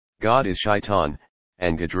God is Shaitan,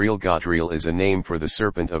 and Gadreel. Gadreel is a name for the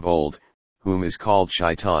serpent of old, whom is called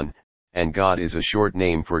Shaitan, and God is a short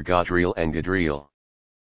name for Gadreel and Gadreel.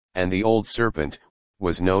 And the old serpent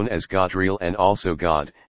was known as Gadreel and also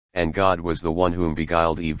God, and God was the one whom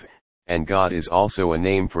beguiled Eve, and God is also a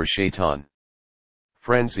name for Shaitan.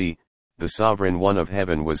 Friends, the sovereign one of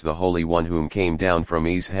heaven was the Holy One whom came down from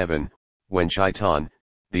Eve's heaven, when Shaitan,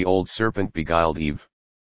 the old serpent, beguiled Eve.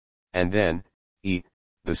 And then,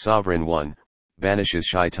 the sovereign one, banishes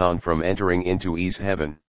Shaitan from entering into Eve's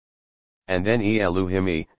heaven. And then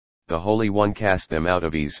Elu'hymn, the Holy One, cast them out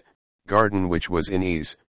of Eve's garden which was in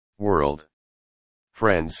Eve's world.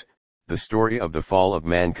 Friends, the story of the fall of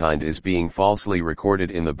mankind is being falsely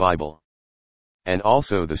recorded in the Bible. And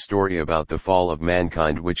also the story about the fall of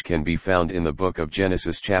mankind which can be found in the book of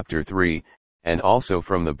Genesis chapter 3, and also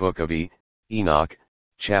from the book of Enoch,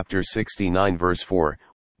 chapter 69 verse 4,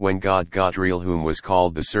 when God Gadreel, whom was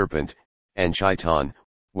called the serpent, and Shaitan,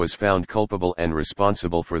 was found culpable and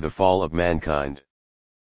responsible for the fall of mankind.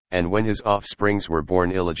 And when his offsprings were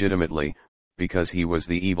born illegitimately, because he was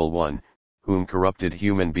the evil one, whom corrupted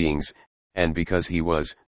human beings, and because he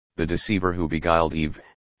was the deceiver who beguiled Eve,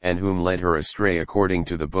 and whom led her astray according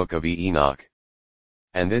to the book of Enoch.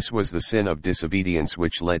 And this was the sin of disobedience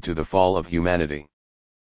which led to the fall of humanity.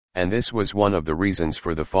 And this was one of the reasons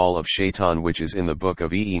for the fall of Shaitan which is in the book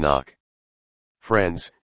of Enoch.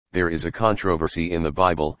 Friends, there is a controversy in the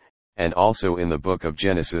Bible, and also in the book of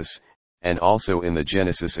Genesis, and also in the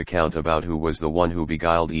Genesis account about who was the one who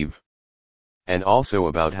beguiled Eve. And also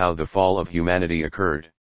about how the fall of humanity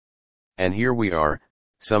occurred. And here we are,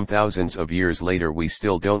 some thousands of years later, we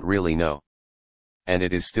still don't really know. And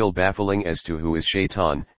it is still baffling as to who is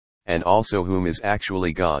Shaitan, and also whom is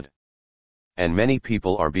actually God. And many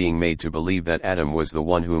people are being made to believe that Adam was the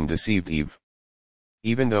one whom deceived Eve.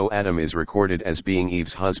 Even though Adam is recorded as being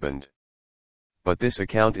Eve's husband. But this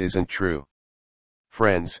account isn't true.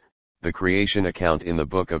 Friends, the creation account in the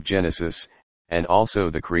book of Genesis, and also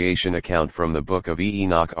the creation account from the book of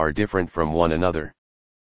Enoch are different from one another.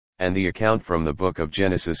 And the account from the book of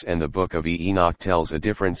Genesis and the book of Enoch tells a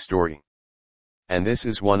different story. And this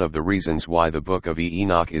is one of the reasons why the book of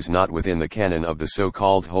Enoch is not within the canon of the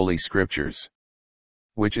so-called Holy Scriptures,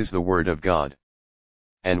 which is the Word of God,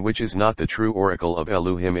 and which is not the true oracle of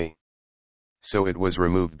Elu'hymn. So it was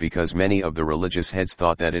removed because many of the religious heads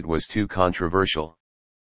thought that it was too controversial.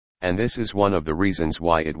 And this is one of the reasons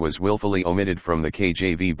why it was willfully omitted from the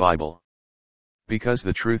KJV Bible. Because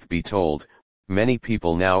the truth be told, many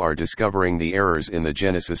people now are discovering the errors in the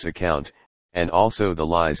Genesis account, and also the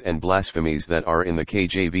lies and blasphemies that are in the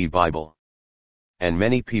KJV Bible. And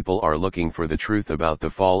many people are looking for the truth about the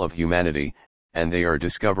fall of humanity, and they are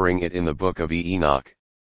discovering it in the book of Enoch.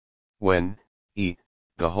 When, the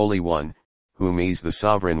Holy One, whom is the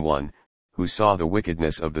Sovereign One, who saw the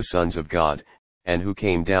wickedness of the sons of God, and who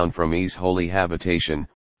came down from E's holy habitation,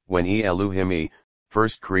 when Elu'hymn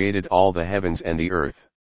first created all the heavens and the earth,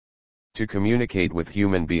 to communicate with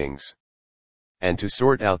human beings, and to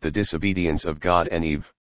sort out the disobedience of God and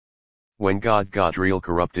Eve. When God Gadreel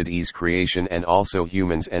corrupted Eve's creation and also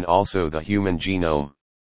humans and also the human genome.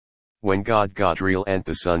 When God Gadreel and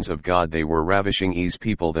the sons of God, they were ravishing Eve's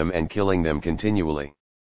people them and killing them continually.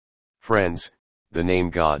 Friends, the name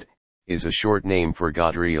God is a short name for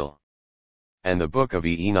Gadreel. And the book of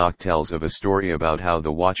Enoch tells of a story about how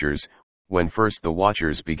the Watchers, when first the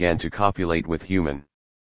Watchers began to copulate with human.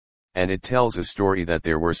 And it tells a story that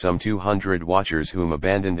there were some 200 Watchers whom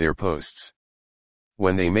abandoned their posts,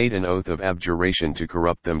 when they made an oath of abjuration to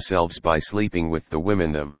corrupt themselves by sleeping with the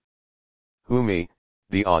women them, whom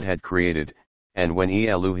the odd had created, and when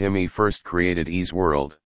Elu'hymn first created E's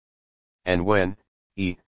world. And when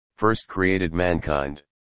first created mankind.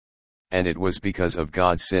 And it was because of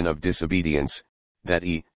God's sin of disobedience, that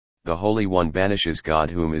the Holy One, banishes God,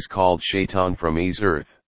 whom is called Shaitan, from E's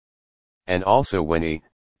earth. And also when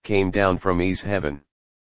came down from E's heaven.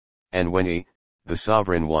 And when the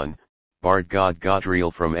Sovereign One, barred God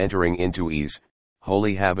Gadreel from entering into E's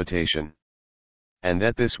holy habitation. And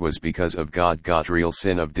that this was because of God Gadreel's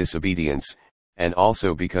sin of disobedience, and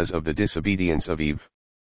also because of the disobedience of Eve.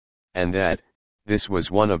 And that this was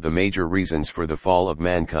one of the major reasons for the fall of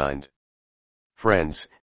mankind. Friends,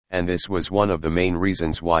 and this was one of the main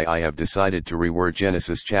reasons why I have decided to reword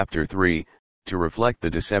Genesis chapter 3, to reflect the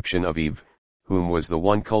deception of Eve, whom was the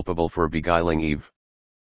one culpable for beguiling Eve.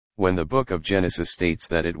 When the book of Genesis states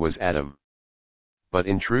that it was Adam. But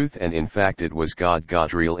in truth and in fact it was God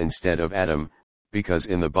Gadreel instead of Adam, because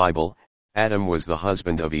in the Bible, Adam was the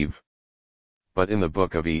husband of Eve. But in the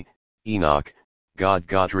book of Enoch, God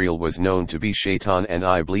Gadreel was known to be Shaitan and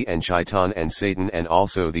Iy'Eve and Shaitan and Satan and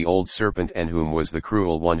also the old serpent, and whom was the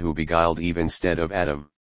cruel one who beguiled Eve instead of Adam.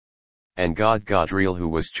 And God Gadreel, who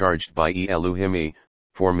was charged by Elu'hymn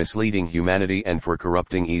for misleading humanity and for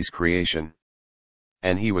corrupting Eve's creation.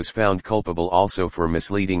 And he was found culpable also for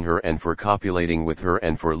misleading her and for copulating with her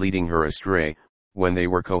and for leading her astray, when they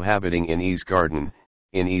were cohabiting in Eve's garden,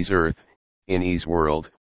 in Eve's earth, in Eve's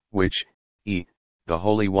world, which, the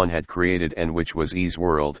Holy One had created, and which was Eve's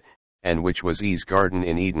world, and which was Eve's garden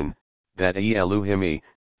in Eden, that Elu'hymn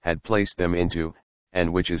had placed them into,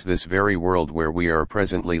 and which is this very world where we are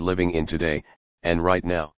presently living in today, and right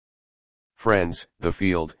now. Friends, the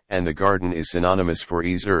field and the garden is synonymous for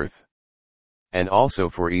Eve's earth, and also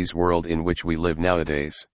for Eve's world in which we live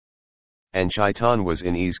nowadays. And Shaitan was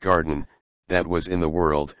in Eve's garden, that was in the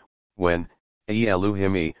world, when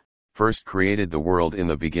Elu'hymn first created the world in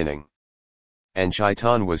the beginning. And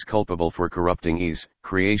Shaitan was culpable for corrupting Eve's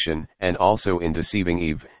creation, and also in deceiving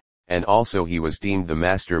Eve, and also he was deemed the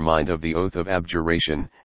mastermind of the oath of abjuration,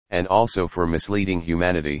 and also for misleading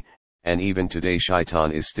humanity, and even today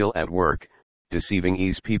Shaitan is still at work, deceiving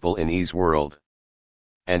Eve's people in Eve's world.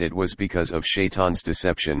 And it was because of Shaitan's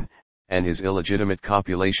deception, and his illegitimate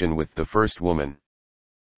copulation with the first woman,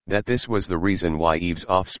 that this was the reason why Eve's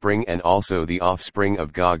offspring and also the offspring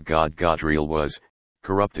of God Gad Godreel was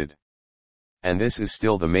corrupted. And this is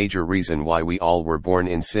still the major reason why we all were born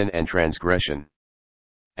in sin and transgression,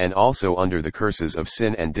 and also under the curses of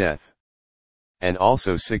sin and death, and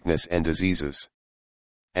also sickness and diseases.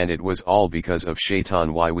 And it was all because of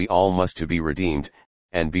Shaitan why we all must to be redeemed,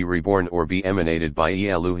 and be reborn or be emanated by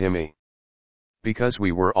Elu'hymn. Because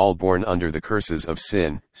we were all born under the curses of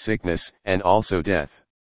sin, sickness, and also death.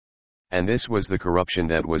 And this was the corruption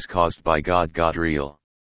that was caused by God Gadreel.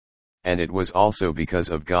 And it was also because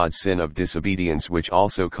of God's sin of disobedience which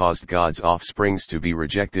also caused God's offsprings to be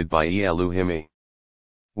rejected by Elu'hymn.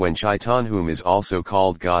 When Shaitan, whom is also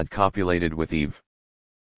called God, copulated with Eve,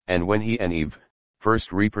 and when he and Eve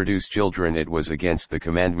first reproduced children, it was against the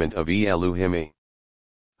commandment of Elu'hymn,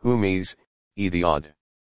 whom is the odd,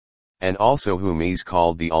 and also whom is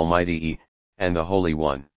called the Almighty and the Holy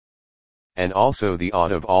One, and also the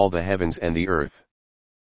odd of all the heavens and the earth.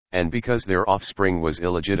 And because their offspring was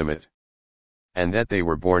illegitimate, and that they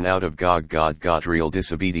were born out of God Gad Godreel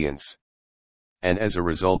disobedience. And as a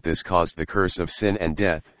result this caused the curse of sin and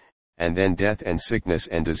death, and then death and sickness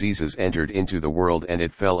and diseases entered into the world, and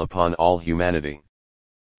it fell upon all humanity.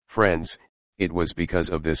 Friends, it was because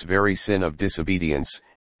of this very sin of disobedience,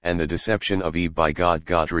 and the deception of Eve by God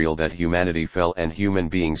Gadreel, that humanity fell and human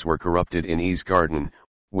beings were corrupted in Eve's garden,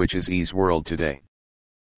 which is Eve's world today.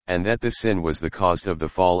 And that this sin was the cause of the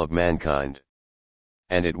fall of mankind.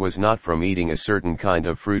 And it was not from eating a certain kind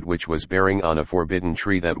of fruit which was bearing on a forbidden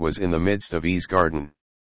tree that was in the midst of Eve's garden,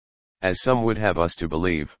 as some would have us to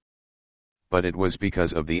believe. But it was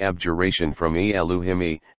because of the abjuration from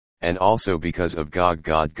Elu'hymn, and also because of God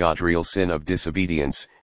Gad Godreel's sin of disobedience,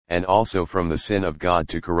 and also from the sin of God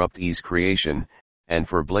to corrupt Eve's creation, and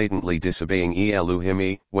for blatantly disobeying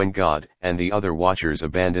Elu'hymn, when God and the other watchers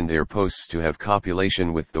abandoned their posts to have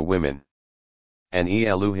copulation with the women. And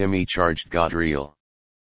Elu'hymn charged Gadreel.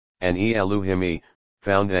 And Elu'hymn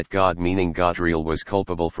found that God, meaning Gadreel, was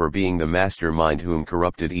culpable for being the mastermind whom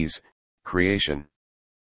corrupted Eve's creation,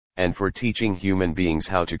 and for teaching human beings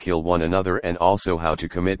how to kill one another, and also how to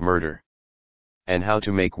commit murder, and how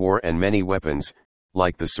to make war and many weapons,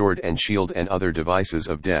 like the sword and shield and other devices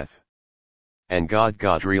of death. And God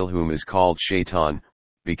Gadreel, whom is called Shaitan,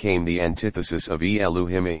 became the antithesis of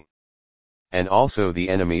Elu'hymn, and also the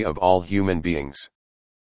enemy of all human beings,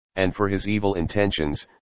 and for his evil intentions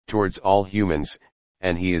towards all humans,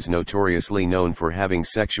 and he is notoriously known for having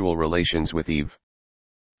sexual relations with Eve.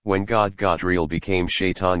 When God Gadreel became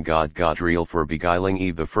Shaitan God Gadreel for beguiling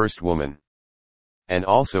Eve, the first woman, and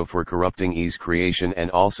also for corrupting Eve's creation and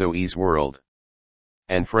also Eve's world.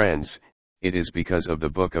 And friends, it is because of the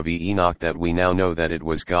book of Enoch that we now know that it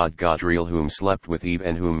was God Gadreel whom slept with Eve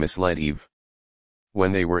and whom misled Eve,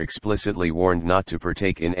 when they were explicitly warned not to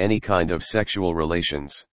partake in any kind of sexual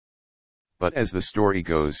relations. But as the story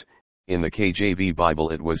goes, in the KJV Bible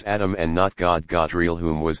it was Adam and not God Gadreel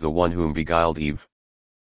whom was the one whom beguiled Eve.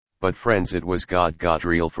 But friends, it was God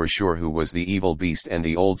Gadreel for sure who was the evil beast and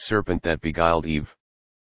the old serpent that beguiled Eve.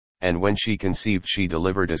 And when she conceived she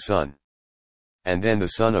delivered a son. And then the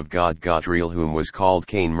son of God Gadreel, whom was called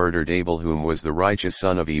Cain, murdered Abel, whom was the righteous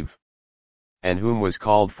son of Eve, and whom was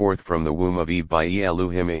called forth from the womb of Eve by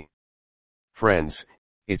Elu'hymn. Friends,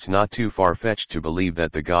 it's not too far-fetched to believe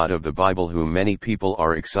that the God of the Bible, whom many people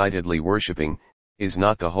are excitedly worshipping, is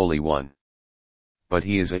not the Holy One, but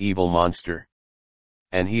he is an evil monster.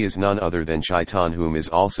 And he is none other than Shaitan, whom is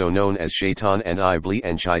also known as Shaitan and Iy'Eve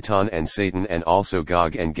and Shaitan and Satan, and also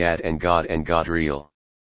Gog and Gad and God and Godreel.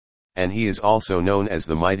 And he is also known as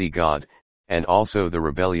the mighty God, and also the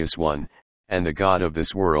rebellious one, and the God of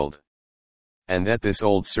this world. And that this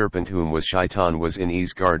old serpent whom was Shaitan was in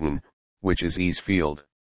Iy'Eve's garden, which is Iy'Eve's field,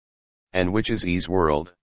 and which is Iy'Eve's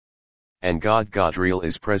world. And God Gadreel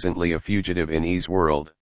is presently a fugitive in Iy'Eve's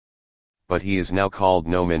world. But he is now called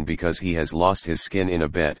Noman because he has lost his skin in a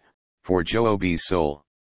bet, for Joob's soul.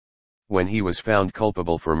 When he was found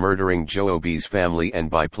culpable for murdering Joob's family and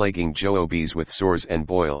by plaguing Joob's with sores and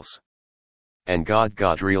boils. And God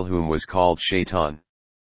Gadreel, whom was called Shaitan.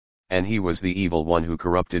 And he was the evil one who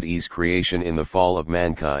corrupted Iy'Eve's creation in the fall of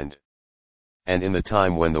mankind. And in the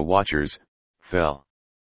time when the watchers fell.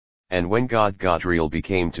 And when God Gadreel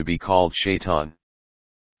became to be called Shaitan.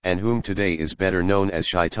 And whom today is better known as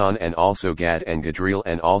Shaitan and also Gad and Gadreel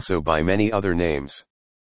and also by many other names.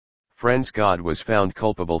 Friends, God was found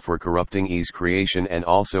culpable for corrupting Iy'Eve's creation and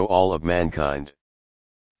also all of mankind.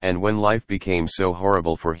 And when life became so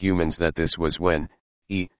horrible for humans, that this was when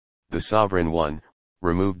Iy'Eve, the sovereign one,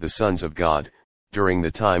 removed the sons of God, during the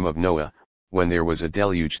time of Noah, when there was a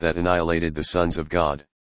deluge that annihilated the sons of God.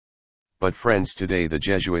 But friends, today the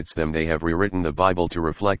Jesuits they have rewritten the Bible to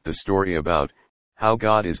reflect the story about how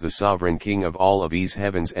God is the sovereign king of all of Iy'Eve's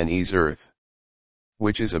heavens and Iy'Eve's earth.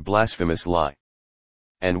 Which is a blasphemous lie.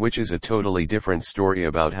 And which is a totally different story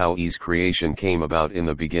about how Iy'Eve's creation came about in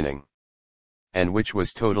the beginning. And which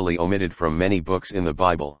was totally omitted from many books in the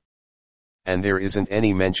Bible. And there isn't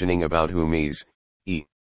any mentioning about whom Iy'Eve,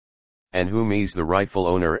 and whom Iy'Eve's the rightful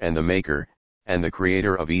owner and the maker, and the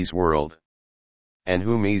creator of Iy'Eve's world. And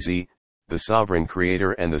whom Iy'Eve, the sovereign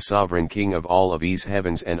creator and the sovereign king of all of Iy'Eve's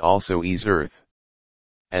heavens and also Iy'Eve's earth.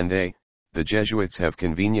 And they, the Jesuits, have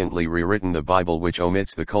conveniently rewritten the Bible, which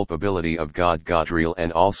omits the culpability of God Gadreel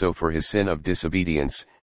and also for his sin of disobedience,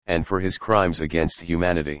 and for his crimes against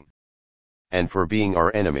humanity. And for being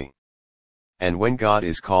our enemy. And when God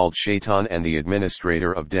is called Shaitan and the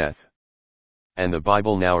administrator of death. And the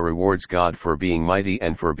Bible now rewards God for being mighty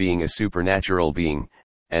and for being a supernatural being,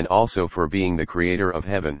 and also for being the creator of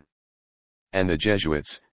heaven. And the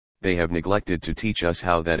Jesuits, they have neglected to teach us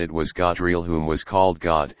how that it was Gadreel whom was called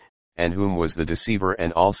God, and whom was the deceiver,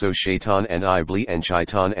 and also Shaitan and Iy'Eve and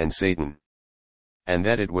Shaitan and Satan. And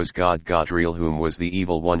that it was God Gadreel whom was the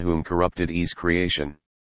evil one whom corrupted Iy'Eve's creation.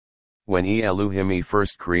 When Elu'hymn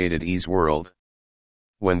first created Iy'Eve's world.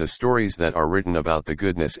 When the stories that are written about the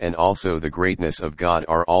goodness and also the greatness of God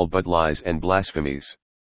are all but lies and blasphemies.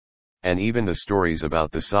 And even the stories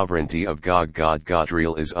about the sovereignty of God Gad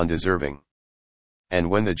Godreel is undeserving. And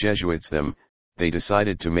when the Jesuits they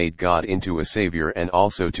decided to make God into a savior and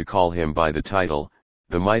also to call him by the title,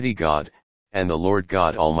 the mighty God, and the Lord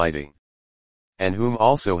God Almighty. And whom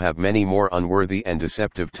also have many more unworthy and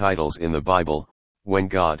deceptive titles in the Bible, when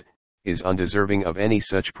God is undeserving of any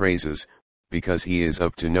such praises, because he is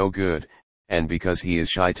up to no good, and because he is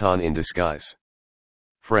Shaitan in disguise.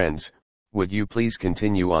 Friends, would you please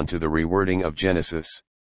continue on to the rewording of Genesis?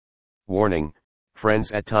 Warning,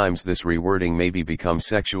 friends, at times this rewording may become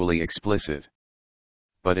sexually explicit.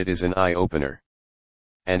 But it is an eye-opener.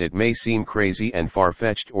 And it may seem crazy and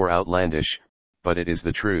far-fetched or outlandish, but it is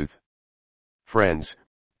the truth. Friends,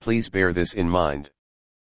 please bear this in mind.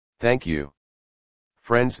 Thank you.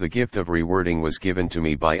 Friends, the gift of rewording was given to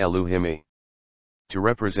me by Elu'hymn. To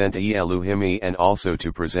represent Elu'hymn and also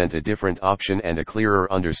to present a different option and a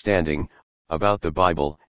clearer understanding about the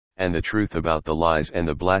Bible, and the truth about the lies and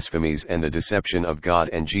the blasphemies and the deception of God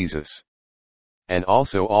and Jesus. And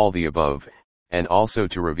also all the above, and also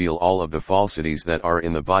to reveal all of the falsities that are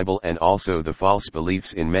in the Bible and also the false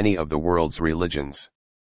beliefs in many of the world's religions.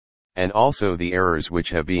 And also the errors which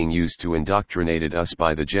have been used to indoctrinated us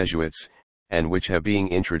by the Jesuits, and which have been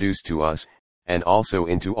introduced to us, and also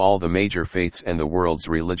into all the major faiths and the world's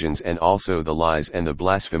religions, and also the lies and the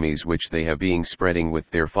blasphemies which they have been spreading with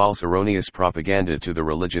their false erroneous propaganda to the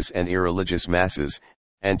religious and irreligious masses,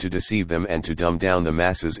 and to deceive them and to dumb down the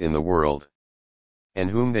masses in the world. And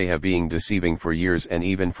whom they have been deceiving for years and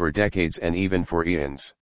even for decades and even for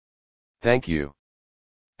eons. Thank you.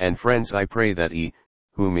 And friends, I pray that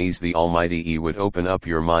whom is the Almighty would open up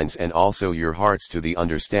your minds and also your hearts to the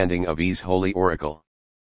understanding of His holy oracle.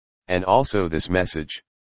 And also this message.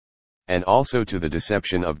 And also to the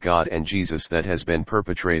deception of God and Jesus that has been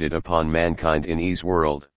perpetrated upon mankind in His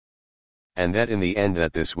world. And that in the end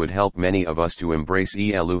that this would help many of us to embrace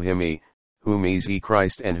Elu'hymn, whom is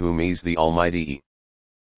Christ and whom is the Almighty,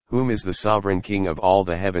 whom is the sovereign King of all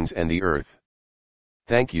the heavens and the earth.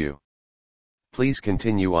 Thank you. Please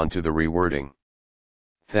continue on to the rewording.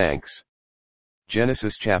 Thanks.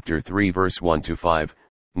 Genesis chapter 3 verse 1 to 5,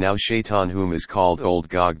 Now Shaitan, whom is called old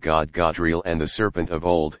God Gad Godreel, and the serpent of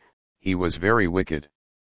old, he was very wicked.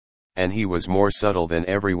 And he was more subtle than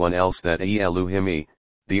everyone else that Elu'hymn,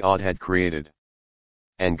 the odd, had created.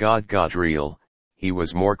 And God Gadreel, he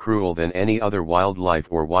was more cruel than any other wildlife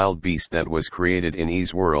or wild beast that was created in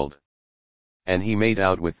Iy'Eve's world. And he made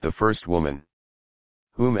out with the first woman,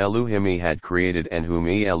 whom Elu'hymn had created and whom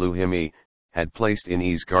Elu'hymn had placed in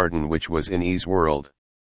Iy'Eve's garden which was in Iy'Eve's world.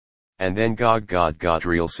 And then God Gad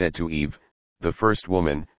Godreel said to Iy'Eve, the first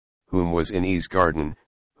woman, whom was in Iy'Eve's garden,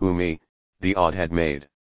 whom the odd, had made.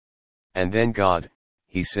 And then God,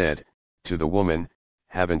 he said, to the woman,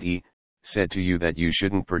 haven't I said to you that you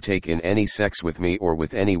shouldn't partake in any sex with me or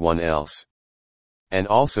with anyone else? And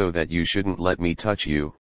also that you shouldn't let me touch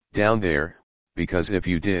you, down there, because if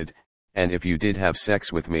you did, and if you did have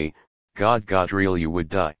sex with me, God Gadreel, you would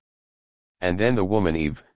die. And then the woman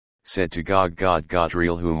Eve said to God Gad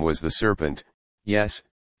Godreel, whom was the serpent, yes,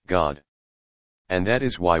 God. And that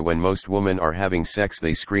is why when most women are having sex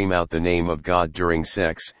they scream out the name of God during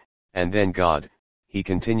sex, and then God, he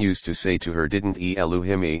continues to say to her, didn't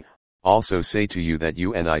Elu'hymn also say to you that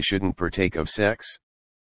you and I shouldn't partake of sex?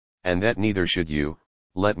 And that neither should you,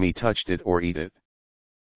 let me touch it or eat it.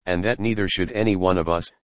 And that neither should any one of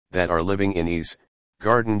us, that are living in Iy'Eve's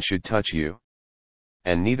garden, should touch you.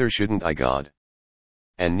 And neither shouldn't I, God.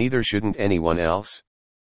 And neither shouldn't anyone else.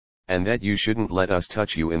 And that you shouldn't let us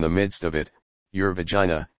touch you in the midst of it, your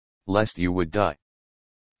vagina, lest you would die.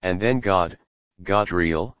 And then God,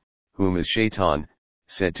 Gadreel, whom is Shaitan,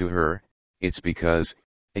 said to her, it's because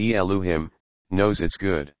Elu'hymn knows it's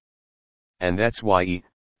good. And that's why I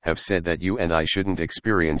have said that you and I shouldn't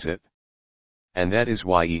experience it. And that is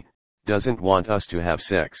why I doesn't want us to have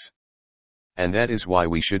sex. And that is why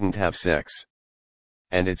we shouldn't have sex.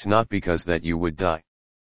 And it's not because that you would die.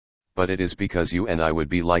 But it is because you and I would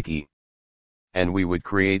be like I. And we would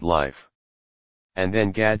create life. And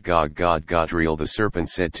then God Gad Godreel, the serpent,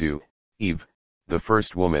 said to Eve, the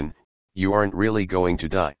first woman, you aren't really going to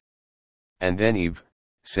die. And then Eve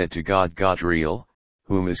said to God Gadreel,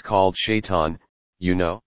 whom is called Shaitan, you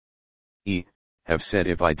know, I have said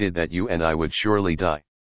if I did that you and I would surely die.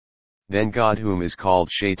 Then God, whom is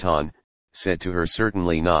called Shaitan, said to her,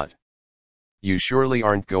 certainly not. You surely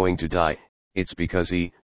aren't going to die, it's because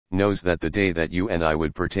he knows that the day that you and I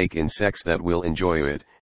would partake in sex that we'll enjoy it,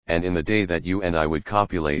 and in the day that you and I would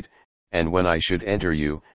copulate, and when I should enter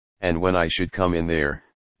you, and when I should come in there,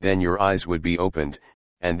 then your eyes would be opened,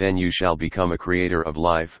 and then you shall become a creator of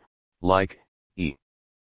life, like I.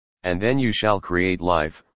 And then you shall create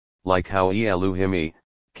life, like how Elu'hymn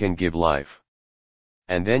can give life.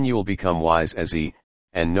 And then you'll become wise as I,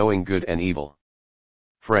 and knowing good and evil.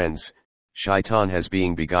 Friends, Shaitan has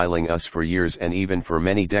been beguiling us for years and even for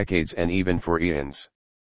many decades and even for eons.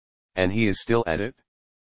 And he is still at it.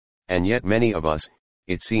 And yet many of us,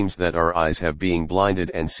 it seems that our eyes have been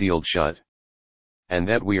blinded and sealed shut. And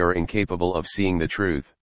that we are incapable of seeing the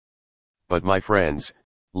truth. But my friends,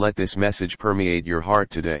 let this message permeate your heart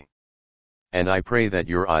today. And I pray that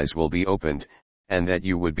your eyes will be opened, and that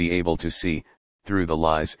you would be able to see, through the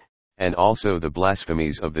lies, and also the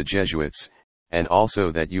blasphemies of the Jesuits, and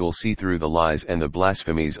also that you'll see through the lies and the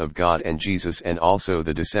blasphemies of God and Jesus, and also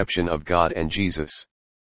the deception of God and Jesus.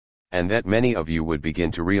 And that many of you would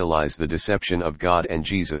begin to realize the deception of God and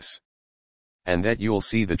Jesus. And that you'll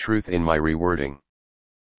see the truth in my rewording.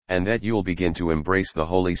 And that you'll begin to embrace the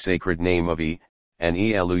holy sacred name of I, and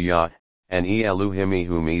Elu'hymn, and Elu'hymn,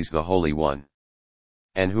 whom is the Holy One.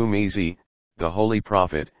 And whom is I, the Holy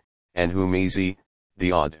Prophet, and whom is I,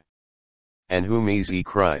 the odd. And whom is I,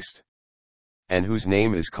 Christ. And whose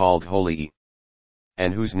name is called Holy I.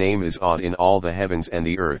 And whose name is odd in all the heavens and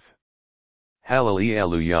the earth.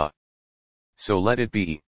 Hallelujah. So let it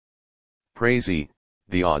be. Praise I,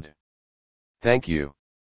 the odd. Thank you.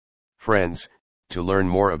 Friends, to learn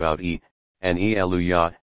more about I, and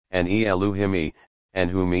Elu'hymn, and Elu'hymn, and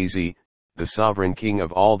whom is I, the sovereign King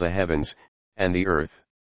of all the heavens, and the earth.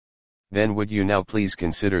 Then would you now please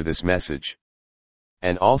consider this message?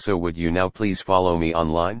 And also would you now please follow me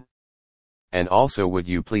online? And also would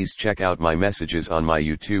you please check out my messages on my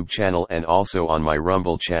YouTube channel and also on my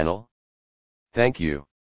Rumble channel? Thank you.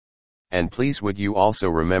 And please would you also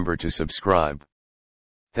remember to subscribe?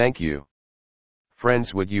 Thank you.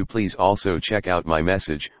 Friends, would you please also check out my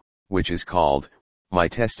message, which is called, My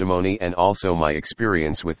Testimony and also My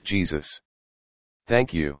Experience with Jesus.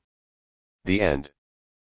 Thank you. The end.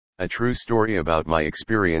 A true story about my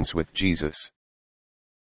experience with Jesus.